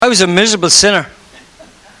I was a miserable sinner,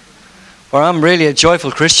 but I'm really a joyful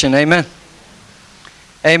Christian. Amen.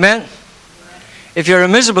 Amen. If you're a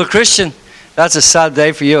miserable Christian, that's a sad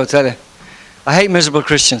day for you, I'll tell you. I hate miserable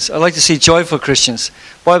Christians. I like to see joyful Christians.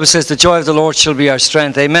 The Bible says the joy of the Lord shall be our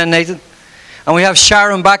strength. Amen, Nathan? And we have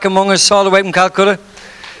Sharon back among us all the way from Calcutta.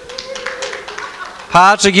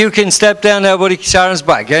 Patrick, you can step down now, buddy. Sharon's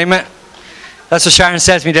back. Amen. That's what Sharon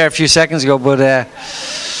said to me there a few seconds ago. But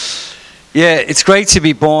yeah, it's great to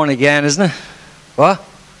be born again, isn't it? What?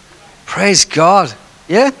 Praise God.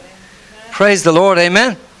 Yeah? Praise the Lord.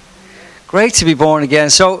 Amen. Great to be born again.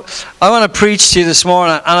 So I want to preach to you this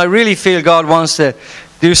morning, and I really feel God wants to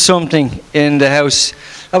do something in the house.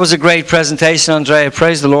 That was a great presentation, Andrea.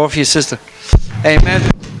 Praise the Lord for you, sister. Amen.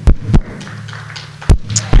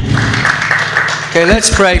 Okay,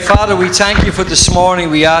 let's pray. Father, we thank you for this morning.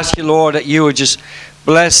 We ask you, Lord, that you would just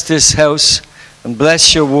bless this house and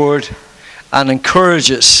bless your word and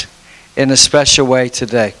encourage us in a special way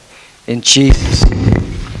today. In Jesus'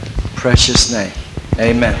 precious name.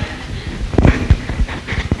 Amen.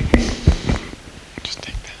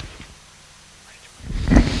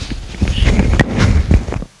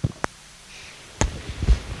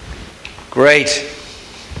 Great.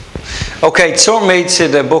 Okay, turn me to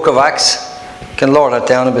the book of Acts. Can lower that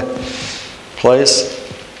down a bit, please.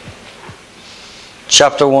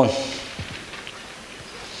 Chapter 1.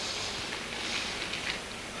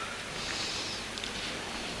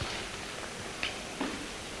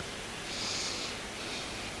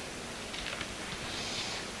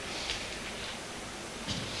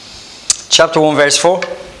 Chapter 1, verse 4.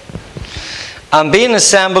 And being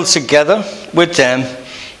assembled together with them,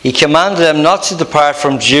 he commanded them not to depart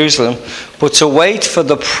from Jerusalem, but to wait for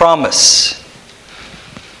the promise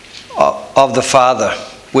of the Father,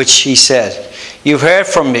 which he said, You've heard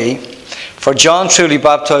from me, for John truly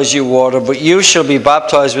baptized you with water, but you shall be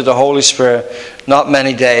baptized with the Holy Spirit not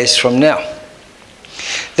many days from now.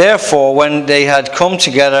 Therefore, when they had come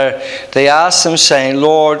together, they asked him, saying,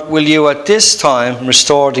 Lord, will you at this time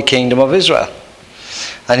restore the kingdom of Israel?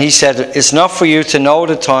 And he said, It's not for you to know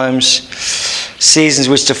the times, seasons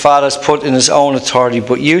which the Father has put in his own authority,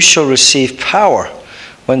 but you shall receive power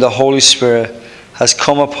when the Holy Spirit has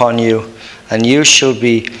come upon you, and you shall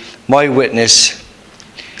be my witness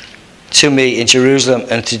to me in Jerusalem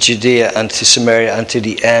and to Judea and to Samaria and to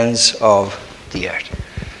the ends of the earth.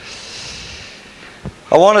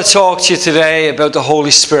 I want to talk to you today about the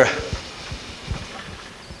Holy Spirit.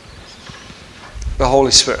 The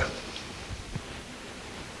Holy Spirit.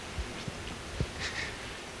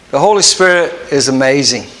 The Holy Spirit is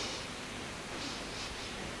amazing.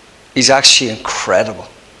 He's actually incredible.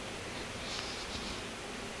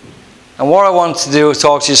 And what I want to do,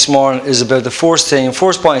 talk to you this morning, is about the first thing. And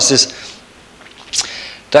first point is this,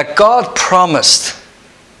 that God promised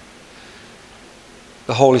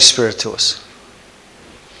the Holy Spirit to us.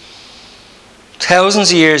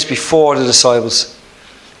 Thousands of years before the disciples.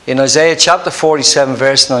 In Isaiah chapter 47,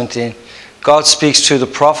 verse 19, God speaks through the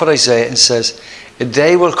prophet Isaiah and says, a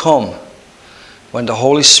day will come when the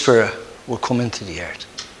Holy Spirit will come into the earth.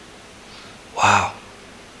 Wow.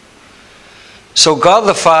 So God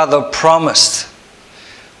the Father promised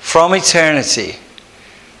from eternity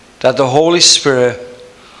that the Holy Spirit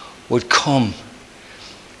would come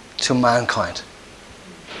to mankind.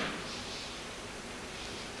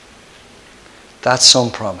 That's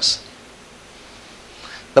some promise.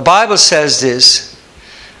 The Bible says this,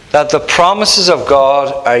 that the promises of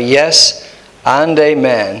God are yes and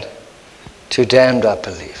amen to them that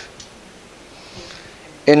believe.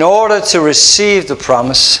 In order to receive the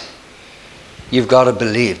promise, you've got to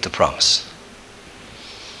believe the promise.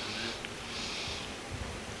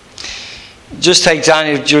 Just take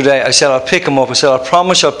Daniel today. I said I'll pick him up. I said I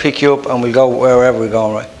promise I'll pick you up and we'll go wherever we're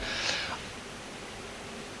going, right?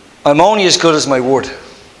 I'm only as good as my word.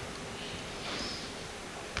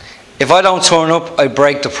 If I don't turn up, I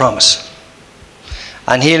break the promise.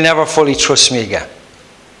 And he'll never fully trust me again.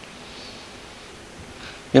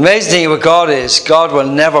 The amazing thing with God is, God will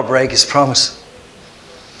never break his promise.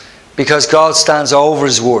 Because God stands over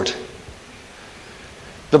his word.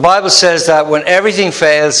 The Bible says that when everything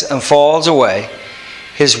fails and falls away,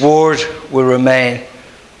 his word will remain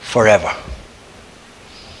forever.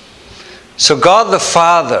 So God the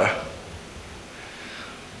Father,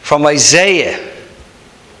 from Isaiah,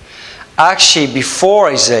 actually before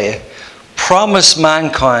Isaiah, promised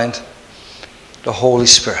mankind the Holy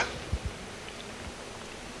Spirit.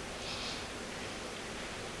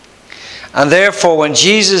 And therefore, when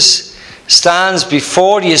Jesus stands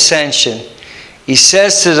before the ascension, he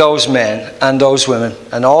says to those men and those women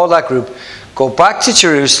and all that group, go back to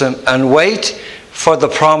Jerusalem and wait for the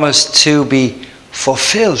promise to be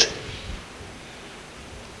fulfilled.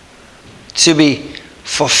 To be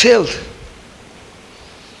fulfilled.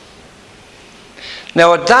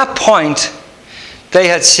 Now at that point, they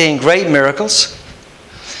had seen great miracles.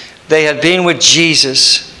 They had been with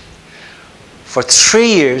Jesus for 3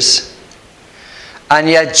 years. And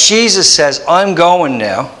yet Jesus says, I'm going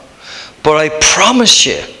now, but I promise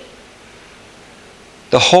you,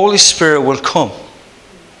 the Holy Spirit will come.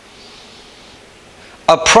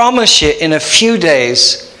 I promise you, in a few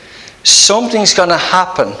days, something's going to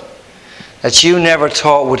happen that you never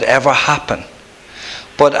thought would ever happen.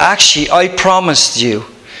 But actually, I promised you,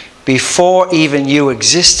 before even you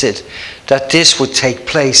existed, that this would take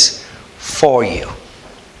place for you.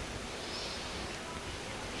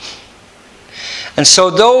 And so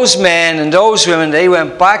those men and those women, they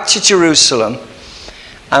went back to Jerusalem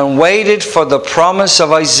and waited for the promise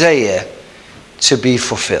of Isaiah to be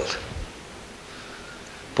fulfilled.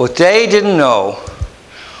 But they didn't know,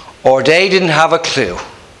 or they didn't have a clue,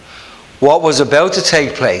 what was about to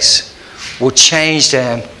take place would change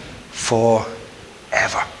them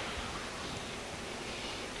forever.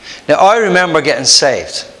 Now, I remember getting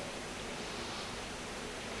saved.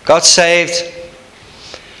 Got saved,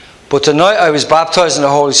 but the night I was baptized in the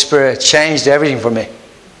Holy Spirit changed everything for me.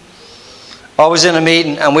 I was in a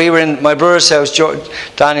meeting, and we were in my brother's house,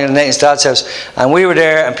 Daniel and Nathan's dad's house, and we were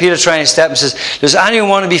there, and Peter Train stepped and says, does anyone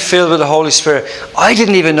want to be filled with the Holy Spirit? I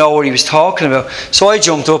didn't even know what he was talking about. So I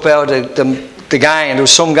jumped up out of the gang, and there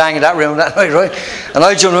was some gang in that room that night, right? And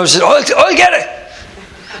I jumped up and said, I'll get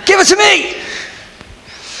it. Give it to me.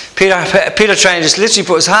 Peter Train just literally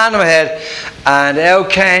put his hand on my head, and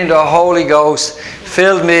out came the Holy Ghost,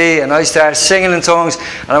 filled me, and I started singing in tongues,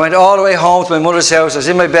 and I went all the way home to my mother's house. I was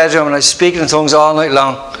in my bedroom, and I was speaking in tongues all night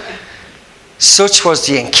long. Such was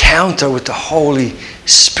the encounter with the Holy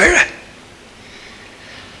Spirit.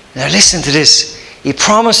 Now listen to this. He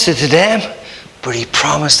promised it to them, but he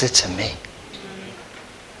promised it to me.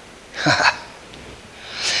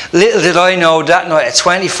 Little did I know that night at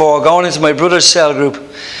 24, going into my brother's cell group,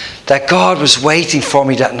 that God was waiting for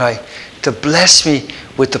me that night to bless me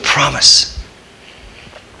with the promise.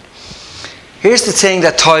 Here's the thing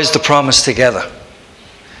that ties the promise together.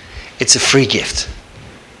 It's a free gift.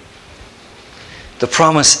 The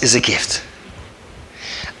promise is a gift.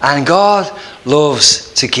 And God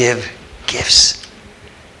loves to give gifts.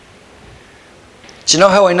 Do you know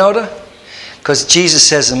how I know that? Because Jesus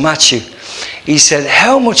says in Matthew, he said,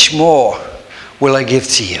 how much more will I give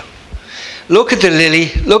to you? Look at the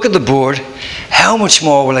lily, look at the bird. How much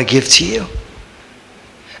more will I give to you?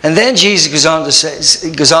 And then Jesus goes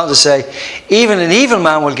on to say, even an evil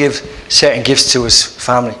man will give certain gifts to his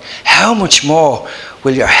family. How much more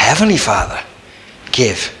will your heavenly Father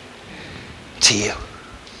give to you?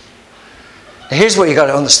 Now here's what you got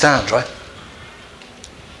to understand, right?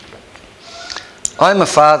 I'm a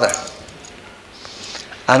father,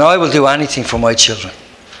 and I will do anything for my children.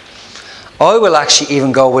 I will actually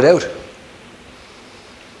even go without.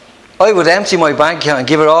 I would empty my bank account and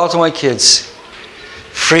give it all to my kids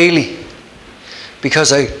freely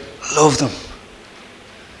because I love them.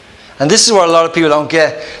 And this is what a lot of people don't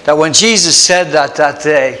get, that when Jesus said that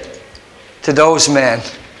day to those men,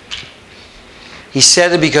 he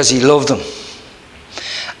said it because he loved them.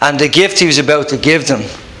 And the gift he was about to give them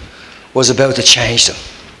was about to change them.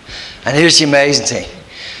 And here's the amazing thing.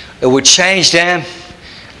 It would change them,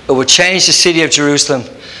 it would change the city of Jerusalem,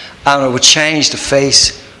 and it would change the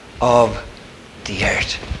face of the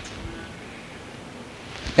earth.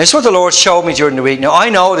 This is what the Lord showed me during the week. Now, I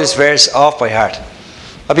know this verse off by heart.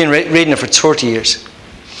 I've been reading it for 30 years.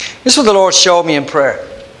 This is what the Lord showed me in prayer.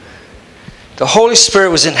 The Holy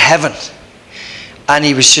Spirit was in heaven, and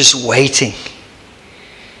he was just waiting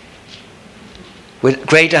with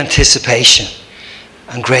great anticipation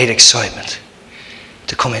and great excitement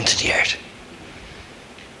to come into the earth.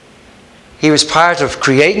 He was part of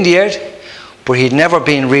creating the earth, but he had never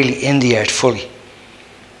been really in the earth fully.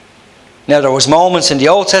 Now there was moments in the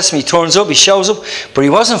Old Testament, he turns up, he shows up, but he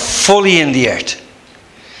wasn't fully in the earth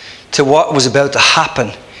to what was about to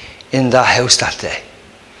happen in that house that day.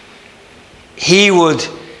 He would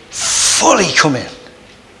fully come in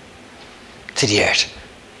to the earth.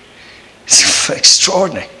 It's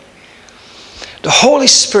extraordinary. The Holy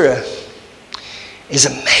Spirit is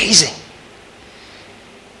amazing.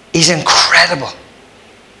 He's incredible.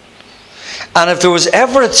 And if there was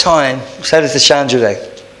ever a time, I said it to Chandra today,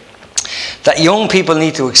 that young people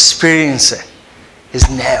need to experience it, is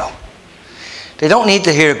now. They don't need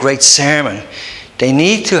to hear a great sermon. They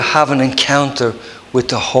need to have an encounter with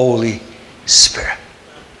the Holy Spirit.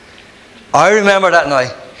 I remember that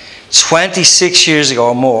night 26 years ago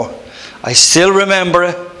or more. I still remember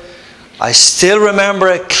it. I still remember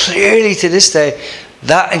it clearly to this day.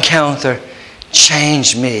 That encounter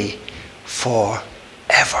changed me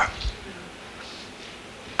forever.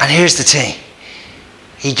 And here's the thing.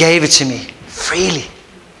 He gave it to me freely.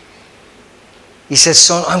 He said,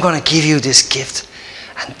 son, I'm going to give you this gift.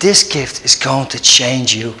 And this gift is going to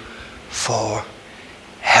change you forever.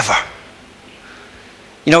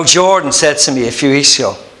 You know, Jordan said to me a few weeks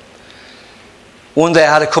ago, one day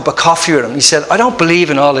I had a cup of coffee with him. He said, I don't believe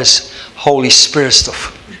in all this Holy Spirit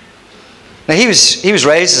stuff. Now, he was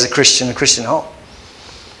raised as a Christian home.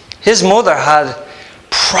 His mother had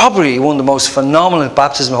probably one of the most phenomenal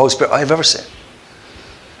baptisms of the Holy Spirit I've ever seen.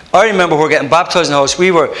 I remember we were getting baptized in the house.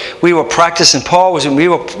 We were practicing. Paul was in. We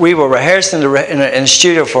were rehearsing in a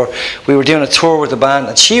studio we were doing a tour with the band,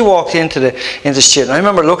 and she walked into the studio. And I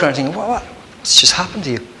remember looking at her and thinking, what's just happened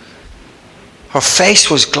to you? Her face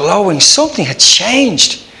was glowing. Something had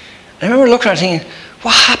changed. I remember looking at her and thinking,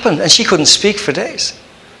 what happened? And she couldn't speak for days.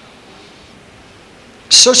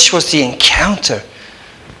 Such was the encounter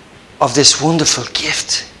of this wonderful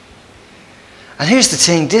gift. And here's the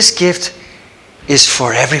thing, this gift is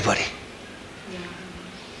for everybody.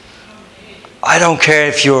 I don't care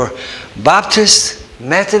if you're Baptist,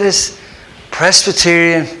 Methodist,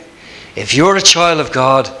 Presbyterian. If you're a child of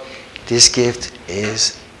God, this gift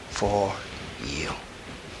is for you.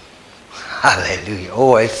 Hallelujah.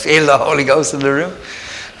 Oh, I feel the Holy Ghost in the room.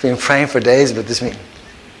 I've been praying for days about this meeting.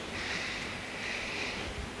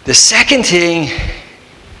 The second thing,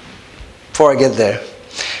 before I get there,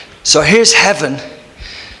 so here's heaven,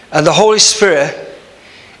 and the Holy Spirit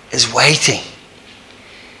is waiting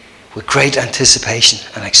with great anticipation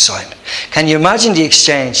and excitement. Can you imagine the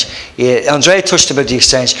exchange? Yeah, Andre touched about the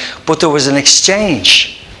exchange, but there was an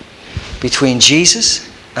exchange between Jesus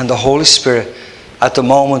and the Holy Spirit at the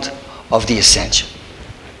moment of the ascension.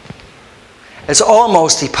 It's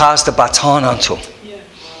almost he passed the baton on to him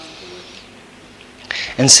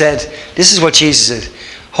and said, this is what Jesus said.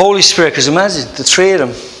 Holy Spirit, because imagine the three of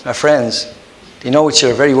them are friends. They know each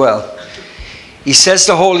other very well. He says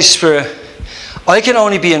to the Holy Spirit, I can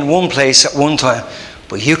only be in one place at one time,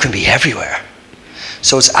 but you can be everywhere.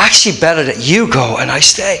 So it's actually better that you go and I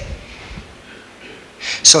stay.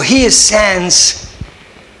 So he ascends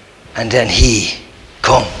and then he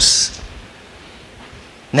comes.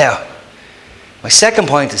 Now, my second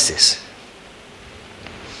point is this.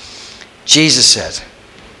 Jesus said,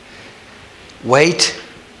 wait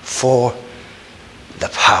for the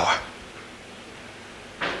power.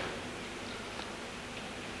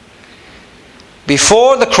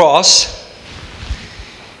 Before the cross,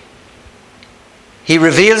 he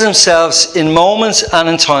reveals himself in moments and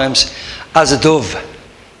in times as a dove,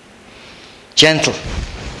 gentle.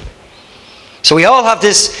 So we all have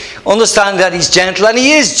this understanding that he's gentle, and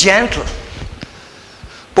he is gentle.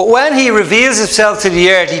 But when he reveals himself to the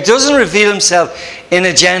earth, he doesn't reveal himself in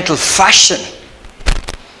a gentle fashion.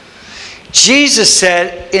 Jesus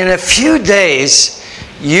said, in a few days,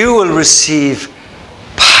 you will receive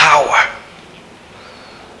power.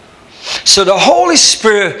 So the Holy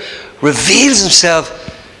Spirit reveals himself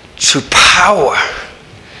through power,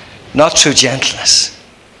 not through gentleness.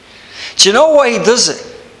 Do you know why he does it?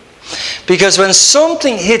 Because when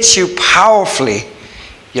something hits you powerfully,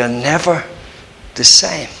 you're never the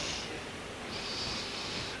same.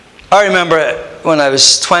 I remember when I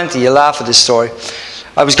was 20, you laugh at this story,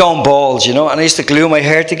 I was going bald, and I used to glue my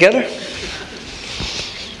hair together.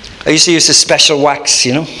 I used to use this special wax,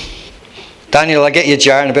 Daniel, I'll get you a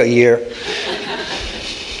jar in about a year.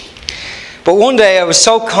 But one day I was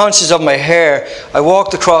so conscious of my hair, I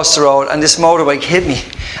walked across the road and this motorbike hit me.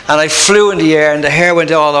 And I flew in the air and the hair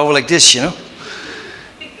went all over like this, And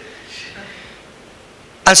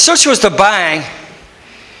such was the bang.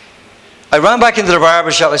 I ran back into the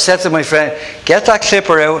barber shop. I said to my friend, get that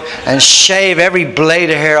clipper out and shave every blade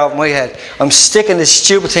of hair off my head. I'm sticking this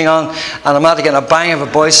stupid thing on and I'm out to get a bang of a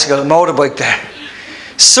motorbike there.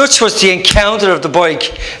 Such was the encounter of the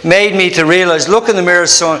bike, made me to realize, look in the mirror,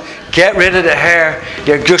 son, get rid of the hair.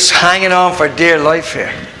 You're just hanging on for dear life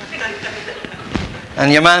here.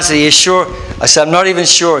 And your man said, are you sure? I said, I'm not even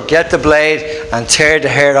sure. Get the blade and tear the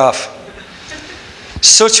hair off.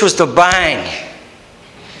 Such was the bang.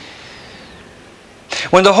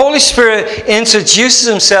 When the Holy Spirit introduces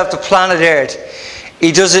himself to planet Earth,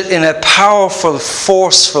 he does it in a powerful,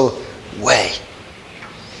 forceful way.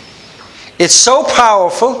 It's so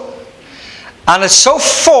powerful and it's so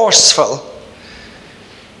forceful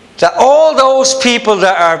that all those people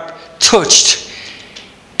that are touched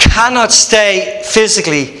cannot stay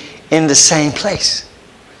physically in the same place.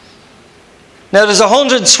 Now there's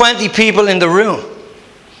 120 people in the room.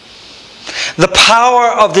 The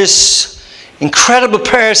power of this incredible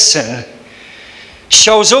person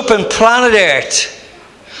shows up in planet Earth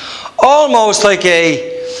almost like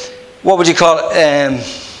a, what would you call it,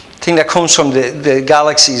 thing that comes from the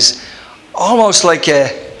galaxies, almost like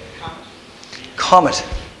a comet.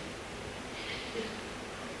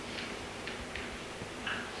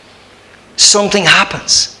 Something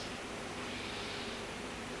happens.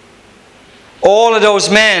 All of those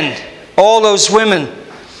men, all those women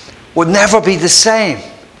would never be the same.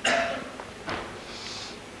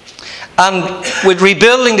 And with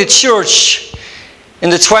rebuilding the church in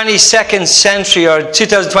the 22nd century or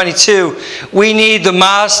 2022, we need the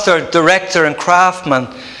master, director and craftsman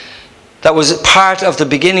that was part of the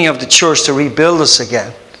beginning of the church to rebuild us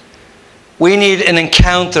again. We need an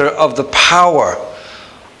encounter of the power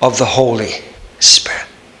of the Holy Spirit.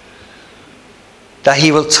 That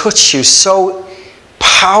He will touch you so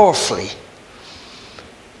powerfully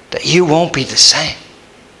that you won't be the same.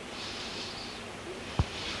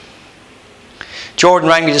 Jordan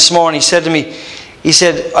rang me this morning. He said to me, he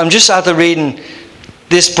said, I'm just after reading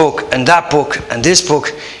this book and that book and this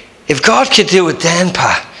book. If God could do it then,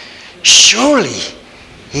 Pat, surely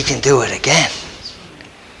He can do it again.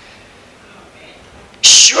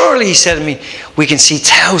 Surely, he said to me, we can see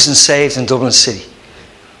thousands saved in Dublin City.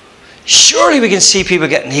 Surely we can see people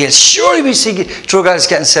getting healed. Surely we see drug addicts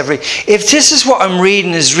getting set free. If this is what I'm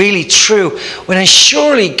reading is really true, well then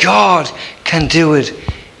surely God can do it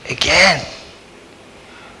again.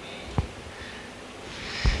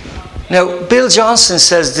 Now, Bill Johnson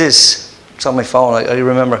says this. It's on my phone, I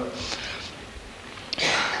remember.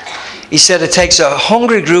 He said it takes a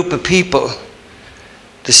hungry group of people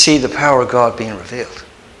to see the power of God being revealed.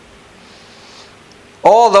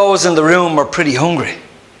 All those in the room are pretty hungry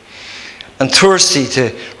and thirsty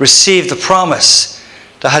to receive the promise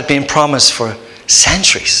that had been promised for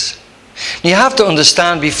centuries. And you have to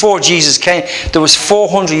understand, before Jesus came, there was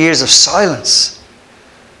 400 years of silence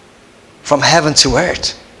from heaven to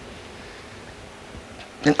earth.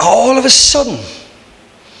 And all of a sudden,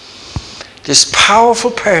 this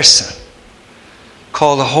powerful person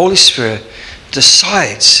called the Holy Spirit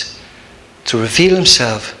decides to reveal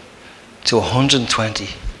Himself to 120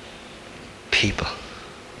 people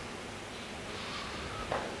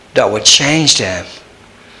that would change them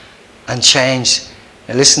and change,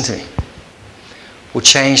 and listen to me, would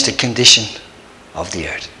change the condition of the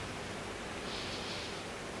earth.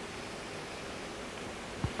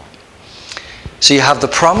 So you have the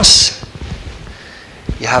promise,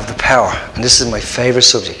 you have the power, and this is my favorite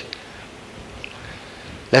subject.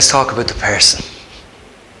 Let's talk about the person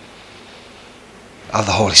of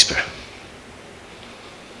the Holy Spirit.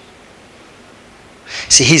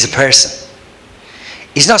 See, He's a person.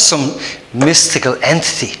 He's not some mystical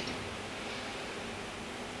entity,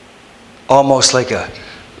 almost like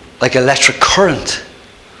electric current.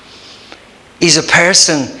 He's a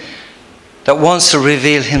person that wants to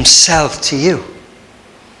reveal Himself to you.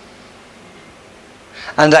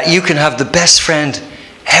 And that you can have the best friend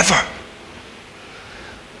ever.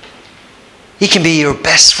 He can be your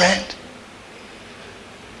best friend.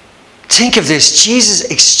 Think of this.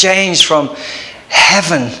 Jesus exchanged from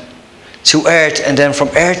heaven to earth and then from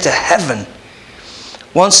earth to heaven.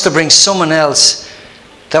 Wants to bring someone else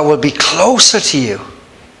that will be closer to you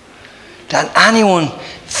than anyone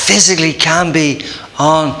physically can be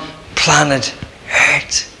on planet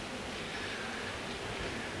Earth.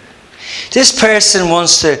 This person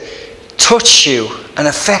wants to touch you and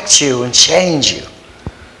affect you and change you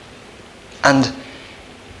and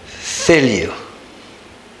fill you.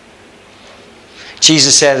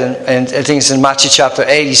 Jesus said, and I think it's in Matthew chapter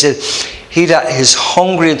 8, He said, he that is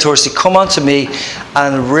hungry and thirsty, come unto me,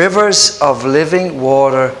 and rivers of living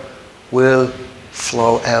water will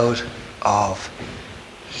flow out of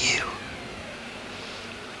you.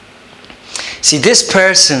 See, this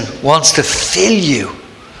person wants to fill you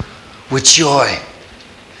with joy,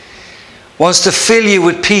 wants to fill you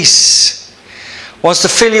with peace, wants to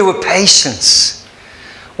fill you with patience,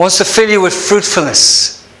 wants to fill you with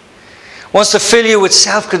fruitfulness, wants to fill you with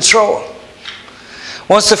self-control,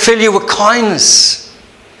 wants to fill you with kindness,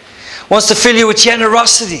 wants to fill you with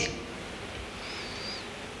generosity,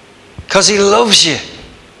 because He loves you,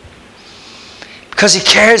 because He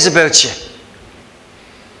cares about you.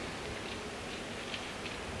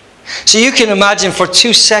 So you can imagine for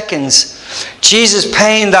 2 seconds Jesus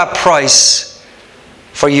paying that price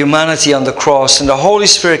for humanity on the cross, and the Holy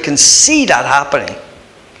Spirit can see that happening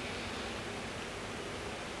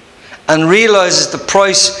and realizes the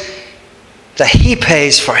price that He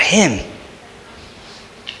pays for Him.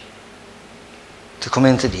 to come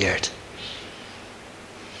into the earth.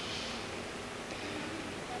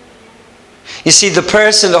 You see, the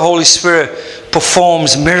person, the Holy Spirit,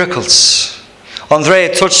 performs miracles.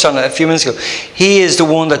 Andrea touched on it a few minutes ago. He is the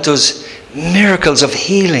one that does miracles of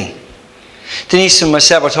healing. Denise and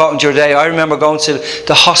myself were talking the other day. I remember going to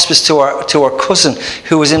the hospice to our cousin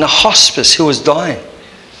who was in a hospice, who was dying.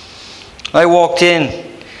 I walked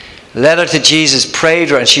in, led her to Jesus, prayed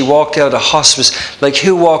her, and she walked out of the hospice like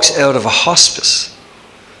who walks out of a hospice?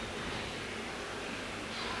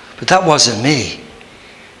 But that wasn't me.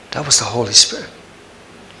 That was the Holy Spirit.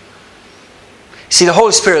 See, the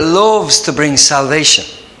Holy Spirit loves to bring salvation.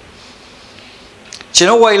 Do you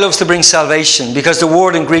know why He loves to bring salvation? Because the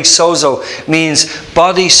word in Greek sozo means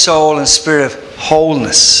body, soul, and spirit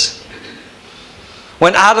wholeness.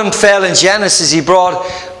 When Adam fell in Genesis, he brought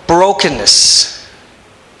brokenness.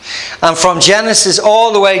 And from Genesis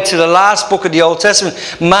all the way to the last book of the Old Testament,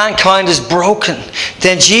 mankind is broken.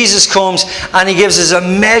 Then Jesus comes and He gives us a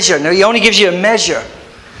measure. Now, He only gives you a measure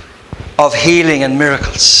of healing and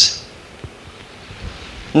miracles.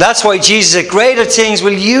 And that's why Jesus said, greater things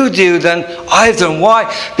will you do than I've done.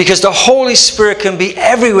 Why? Because the Holy Spirit can be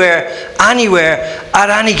everywhere, anywhere, at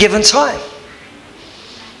any given time.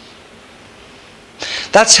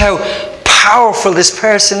 That's how powerful this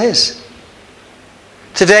person is.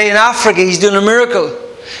 Today in Africa, He's doing a miracle.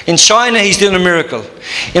 In China, He's doing a miracle.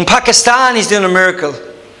 In Pakistan, He's doing a miracle.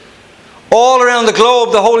 All around the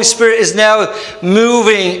globe, the Holy Spirit is now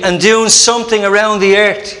moving and doing something around the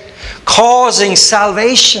earth, causing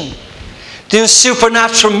salvation, doing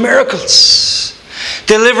supernatural miracles,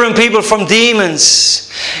 delivering people from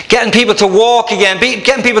demons, getting people to walk again,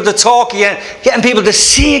 getting people to talk again, getting people to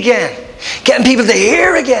see again, getting people to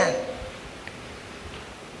hear again.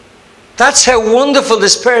 That's how wonderful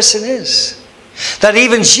this person is. That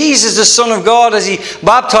even Jesus, the Son of God, as He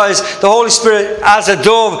baptized, the Holy Spirit as a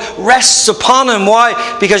dove rests upon Him.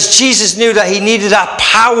 Why? Because Jesus knew that He needed that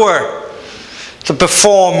power to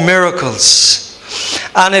perform miracles.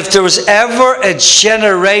 And if there was ever a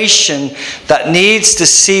generation that needs to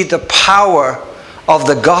see the power of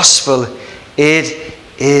the gospel, it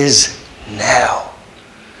is now.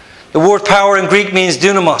 The word power in Greek means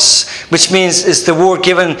dunamos, which means it's the word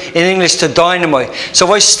given in English to dynamite. So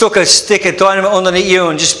if I stuck a stick of dynamite underneath you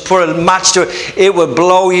and just put a match to it, it would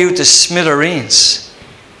blow you to smithereens.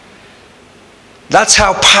 That's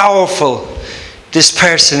how powerful this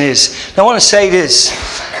person is. Now I want to say this.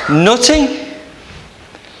 Nothing,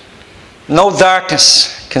 no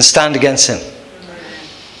darkness can stand against Him.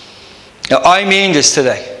 Now I mean this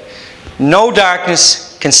today. No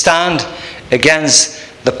darkness can stand against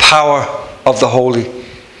the power of the Holy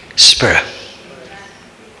Spirit.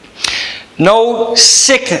 No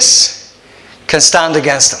sickness can stand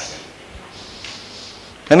against Him.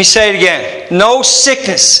 Let me say it again. No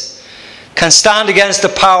sickness can stand against the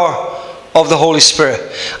power of the Holy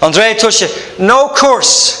Spirit. Andrea touched it. No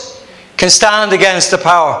curse can stand against the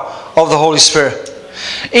power of the Holy Spirit.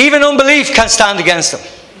 Even unbelief can stand against Him.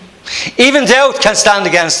 Even doubt can stand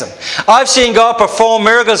against them. I've seen God perform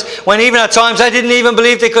miracles when even at times I didn't even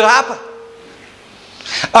believe they could happen.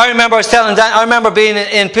 I remember being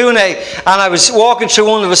in Pune, and I was walking through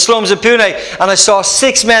one of the slums in Pune, and I saw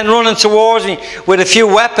 6 men running towards me with a few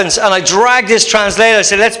weapons, and I dragged this translator. I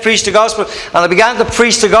said, let's preach the gospel. And I began to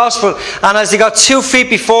preach the gospel, and as they got 2 feet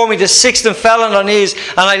before me, the 6 of them fell on their knees,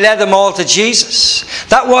 and I led them all to Jesus.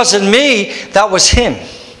 That wasn't me, that was Him.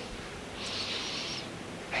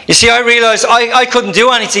 You see, I realized I couldn't do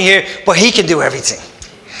anything here, but He can do everything.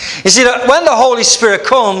 You see, that when the Holy Spirit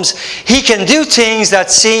comes, He can do things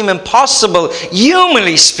that seem impossible,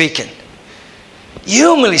 humanly speaking.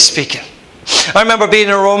 Humanly speaking. I remember being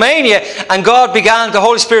in Romania, and the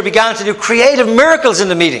Holy Spirit began to do creative miracles in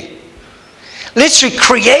the meeting. Literally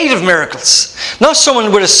creative miracles. Not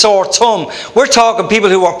someone with a sore thumb. We're talking people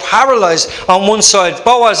who were paralyzed on one side.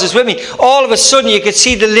 Boaz is with me. All of a sudden you could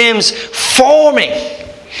see the limbs forming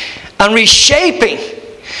and reshaping,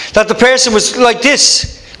 that the person was like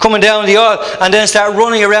this, coming down the aisle, and then start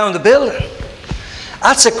running around the building.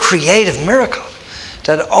 That's a creative miracle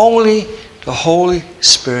that only the Holy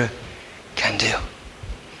Spirit can do.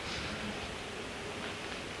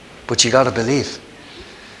 But you got to believe.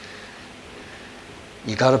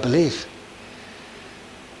 You got to believe.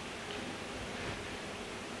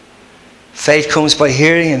 Faith comes by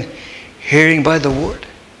hearing, and hearing by the word.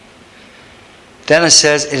 Then it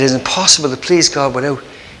says it is impossible to please God without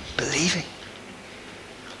believing.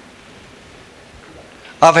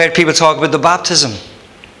 I've heard people talk about the baptism.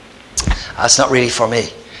 That's not really for me.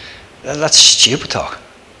 That's stupid talk.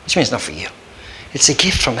 Which means it's not for you. It's a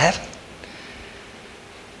gift from heaven.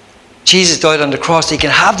 Jesus died on the cross so you can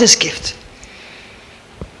have this gift.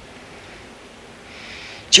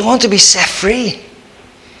 Do you want to be set free?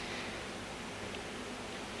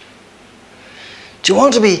 Do you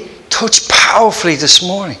want to be touched powerfully this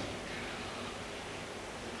morning?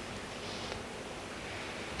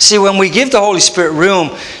 See, when we give the Holy Spirit room,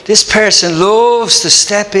 this person loves to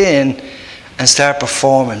step in and start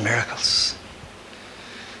performing miracles.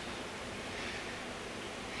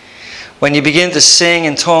 When you begin to sing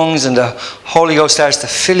in tongues and the Holy Ghost starts to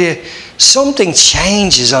fill you, something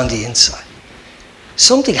changes on the inside.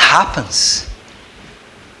 Something happens.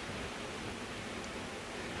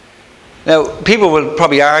 Now, people will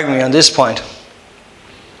probably argue me on this point.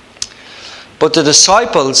 But the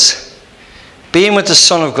disciples being with the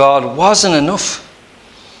Son of God wasn't enough.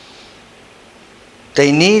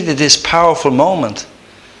 They needed this powerful moment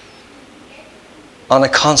on a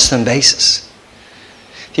constant basis.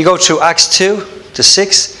 If you go through Acts 2 to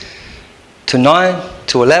 6 to 9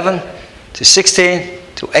 to 11 to 16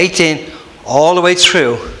 to 18, all the way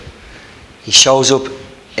through, he shows up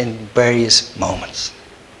in various moments.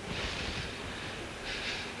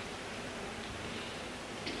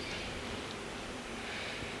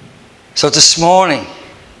 So this morning,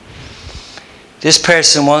 this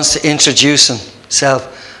person wants to introduce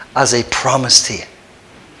himself as a promise to you.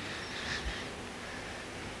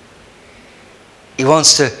 He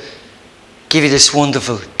wants to give you this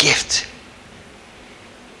wonderful gift.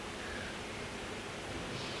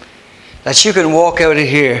 That you can walk out of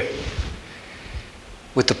here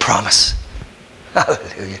with the promise.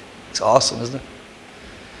 Hallelujah. It's awesome, isn't it?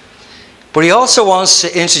 But he also wants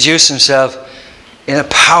to introduce himself in a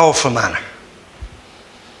powerful manner.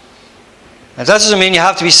 And that doesn't mean you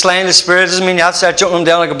have to be slaying the Spirit. It doesn't mean you have to start jumping him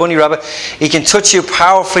down like a bunny rabbit. He can touch you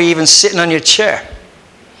powerfully even sitting on your chair.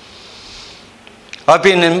 I've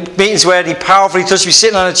been in meetings where he powerfully touched me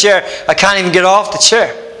sitting on a chair. I can't even get off the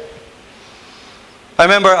chair. I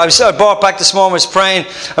remember I brought back this morning, I was praying.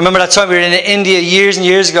 I remember that time we were in India years and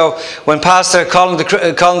years ago when Pastor Colin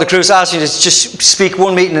de Cruz asked me to just speak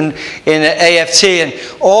one meeting in AFT,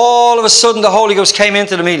 and all of a sudden the Holy Ghost came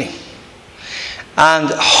into the meeting and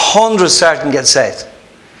hundreds started getting saved.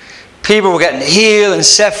 People were getting healed and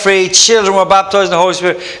set free. Children were baptized in the Holy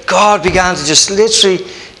Spirit. God began to just literally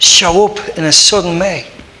show up in a sudden way.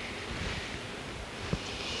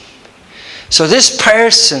 So this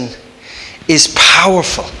person is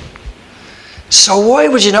powerful. So why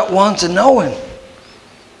would you not want to know him?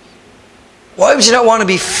 Why would you not want to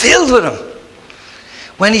be filled with him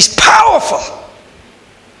when he's powerful?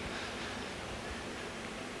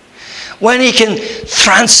 When he can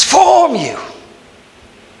transform you.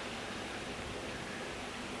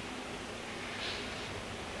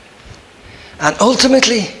 And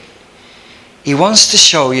ultimately, he wants to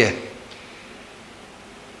show you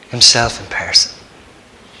himself in person.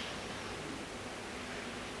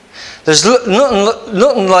 There's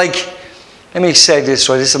nothing like, let me say this,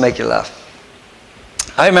 right? This will make you laugh.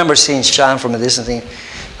 I remember seeing Shan from a distant thing,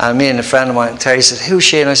 and me and a friend of mine, Terry, said, "Who's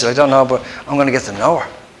she?" And I said, "I don't know, but I'm going to get to know her."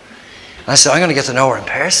 And I said, "I'm going to get to know her in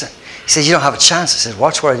person." He said, "You don't have a chance." I said,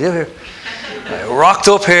 "Watch what I do here." I rocked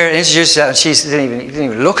up here and introduced her, and she didn't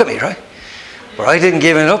even look at me, right? But I didn't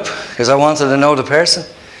give it up because I wanted to know the person.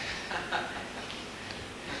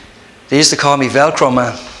 They used to call me Velcro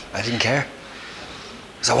Man. I didn't care.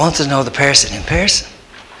 Because I wanted to know the person in person.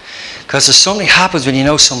 Because there's something happens when you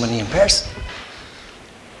know somebody in person.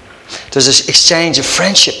 There's an exchange of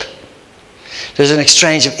friendship. There's an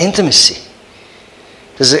exchange of intimacy.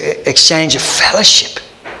 There's an exchange of fellowship.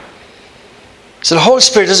 So the Holy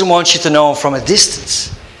Spirit doesn't want you to know him from a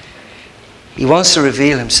distance. He wants to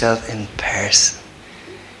reveal himself in person.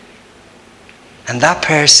 And that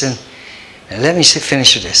person, and let me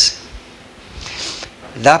finish with this.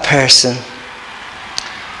 That person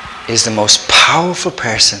is the most powerful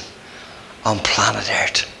person on planet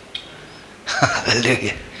Earth.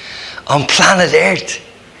 Hallelujah. On planet Earth.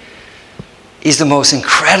 He's the most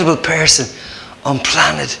incredible person on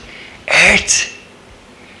planet Earth.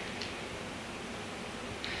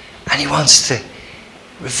 And he wants to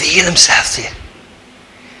reveal himself to you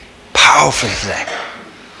powerfully today.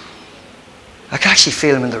 I can actually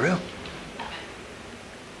feel him in the room.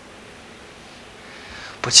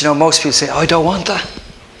 But you know, most people say, "Oh, I don't want that.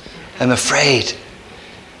 I'm afraid."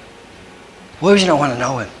 Why would you not want to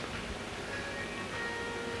know him?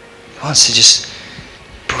 He wants to just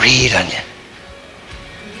breathe on you.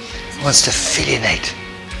 He wants to fill you, Nate,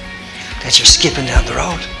 that you're skipping down the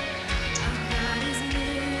road.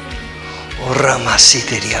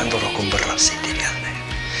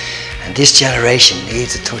 And this generation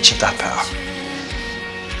needs a touch of that power.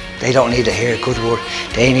 They don't need to hear a good word.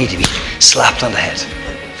 They need to be slapped on the head.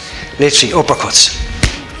 Literally, uppercuts.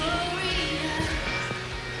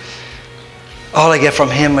 All I get from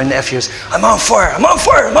him, my nephew, is, I'm on fire, I'm on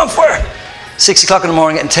fire, I'm on fire. 6 o'clock in the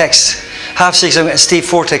morning, getting texts. 5:30, I'm getting Steve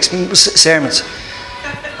Fortex sermons.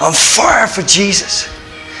 On fire for Jesus.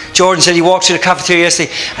 Jordan said he walked through the cafeteria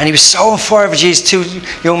yesterday and he was so on fire for Jesus. 2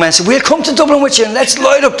 young men said, we'll come to Dublin with you and let's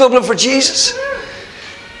light up Dublin for Jesus.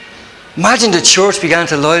 Imagine the church began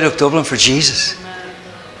to light up Dublin for Jesus.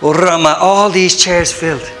 All these chairs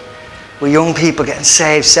filled with young people getting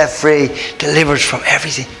saved, set free, delivered from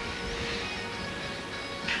everything.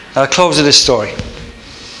 I'll close with this story.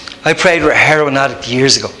 I prayed with a heroin addict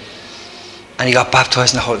years ago and he got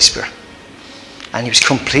baptized in the Holy Spirit. And he was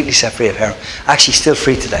completely set free of heroin. Actually, still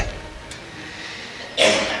free today.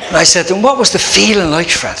 And I said to him, what was the feeling like,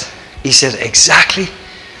 Fred? He said, exactly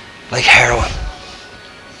like heroin.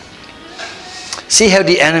 See how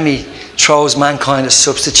the enemy throws mankind as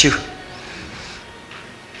substitute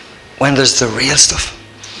when there's the real stuff.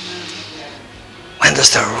 When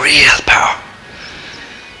there's the real power.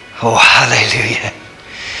 Oh, hallelujah.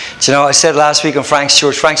 Do you know, I said last week in Frank's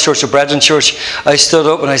Church, the Brethren Church, I stood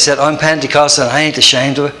up and I said, I'm Pentecostal and I ain't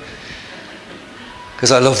ashamed of it.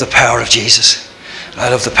 Because I love the power of Jesus. I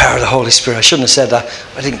love the power of the Holy Spirit. I shouldn't have said that,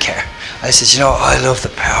 but I didn't care. I said, you know, I love the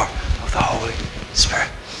power of the Holy Spirit.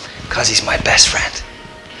 Because he's my best friend.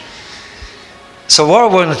 So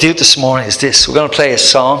what we're going to do this morning is this. We're going to play a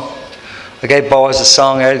song. I gave Boaz a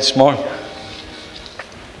song earlier this morning.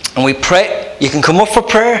 And we pray. You can come up for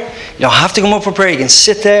prayer. You don't have to come up for prayer. You can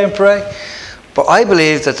sit there and pray. But I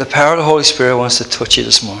believe that the power of the Holy Spirit wants to touch you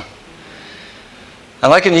this morning.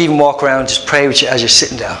 And I can even walk around and just pray with you as you're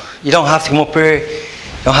sitting down. You don't have to come up here.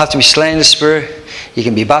 You don't have to be slain in the Spirit. You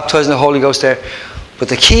can be baptized in the Holy Ghost there. But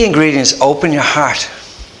the key ingredient is open your heart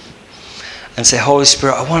and say, Holy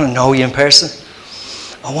Spirit, I want to know you in person.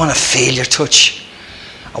 I want to feel your touch.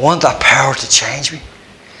 I want that power to change me.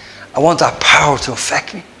 I want that power to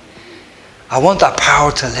affect me. I want that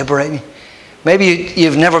power to liberate me. Maybe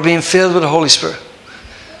you've never been filled with the Holy Spirit.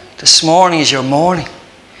 This morning is your morning.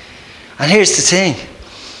 And here's the thing.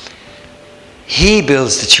 He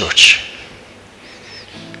builds the church.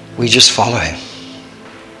 We just follow him.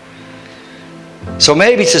 So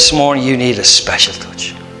maybe this morning you need a special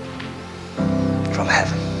touch from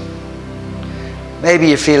heaven. Maybe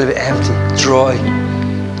you feel a bit empty, dry,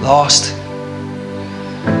 lost.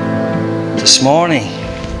 This morning,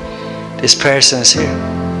 this person is here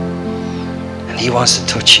and he wants to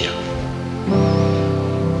touch you.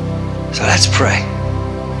 So let's pray.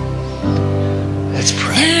 Let's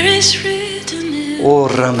pray. There is written in Oh,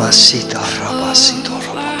 Ramasita, Rabasito,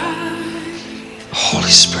 Holy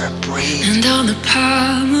Spirit, breathe. and on the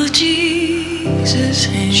palm of Jesus'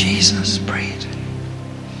 hand. Jesus, breathe.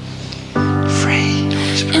 Free.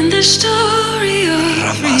 Holy Spirit. In the story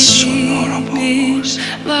of redeeming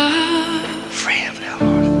love, Free him now,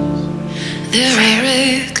 Lord. there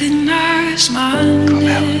I recognize my Come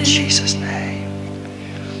out in name. Jesus' name.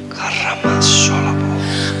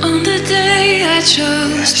 On the day I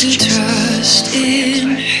chose Yes, to Jesus. trust in